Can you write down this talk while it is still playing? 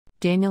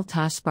Daniel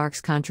Tosh sparks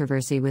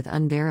controversy with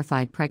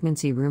unverified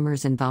pregnancy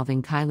rumors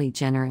involving Kylie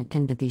Jenner and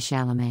Timothee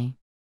Chalamet.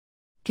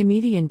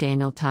 Comedian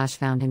Daniel Tosh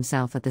found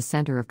himself at the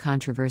center of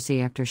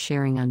controversy after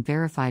sharing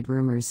unverified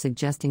rumors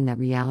suggesting that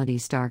reality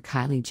star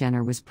Kylie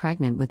Jenner was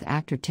pregnant with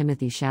actor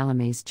Timothée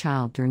Chalamet's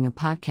child during a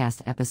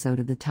podcast episode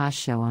of The Tosh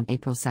Show on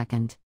April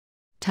 2.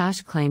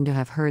 Tosh claimed to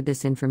have heard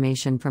this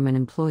information from an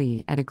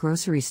employee at a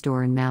grocery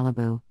store in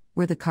Malibu,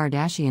 where the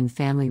Kardashian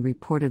family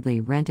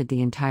reportedly rented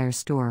the entire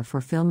store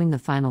for filming the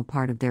final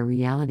part of their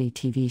reality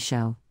TV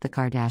show, The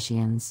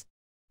Kardashians.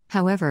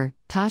 However,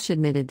 Tosh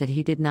admitted that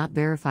he did not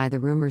verify the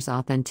rumor's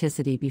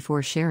authenticity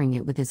before sharing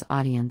it with his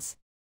audience.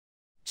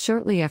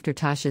 Shortly after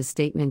Tosh's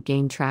statement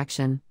gained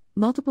traction,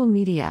 multiple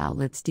media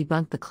outlets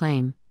debunked the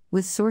claim,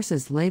 with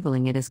sources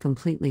labeling it as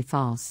completely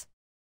false.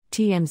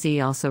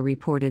 TMZ also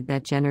reported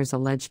that Jenner's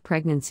alleged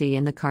pregnancy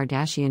and the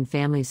Kardashian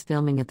family's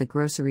filming at the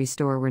grocery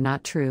store were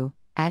not true,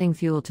 adding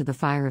fuel to the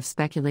fire of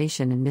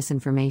speculation and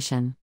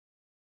misinformation.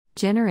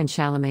 Jenner and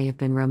Chalamet have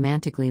been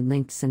romantically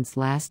linked since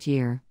last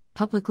year,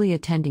 publicly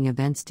attending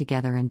events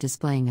together and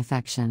displaying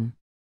affection.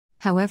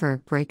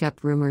 However,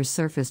 breakup rumors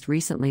surfaced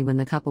recently when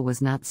the couple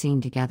was not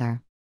seen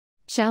together.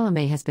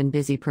 Chalamet has been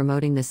busy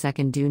promoting the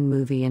second Dune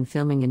movie and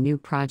filming a new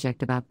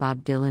project about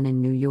Bob Dylan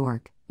in New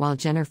York, while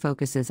Jenner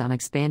focuses on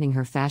expanding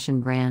her fashion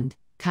brand,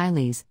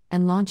 Kylie's,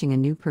 and launching a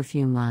new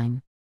perfume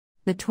line.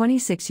 The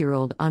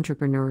 26-year-old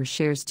entrepreneur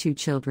shares 2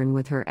 children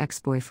with her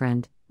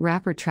ex-boyfriend,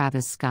 rapper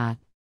Travis Scott.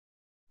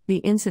 The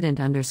incident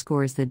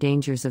underscores the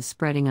dangers of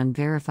spreading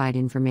unverified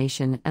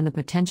information and the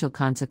potential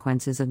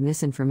consequences of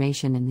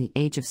misinformation in the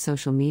age of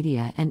social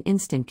media and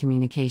instant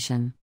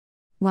communication.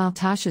 While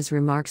Tosh's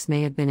remarks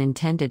may have been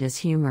intended as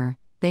humor,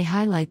 they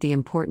highlight the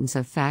importance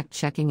of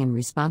fact-checking and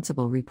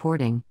responsible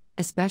reporting,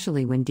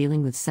 especially when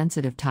dealing with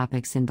sensitive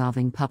topics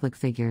involving public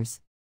figures.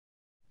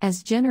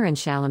 As Jenner and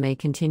Chalamet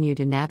continue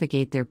to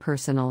navigate their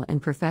personal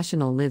and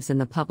professional lives in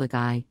the public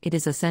eye, it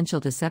is essential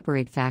to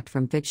separate fact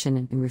from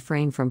fiction and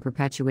refrain from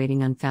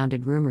perpetuating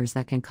unfounded rumors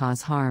that can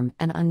cause harm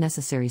and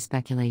unnecessary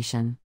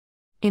speculation.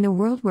 In a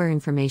world where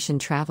information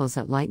travels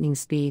at lightning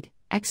speed,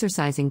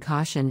 exercising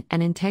caution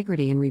and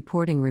integrity in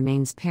reporting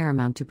remains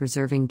paramount to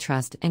preserving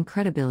trust and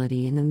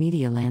credibility in the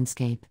media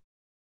landscape.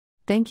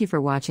 Thank you for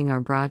watching our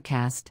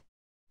broadcast.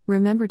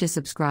 Remember to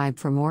subscribe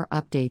for more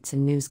updates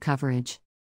and news coverage.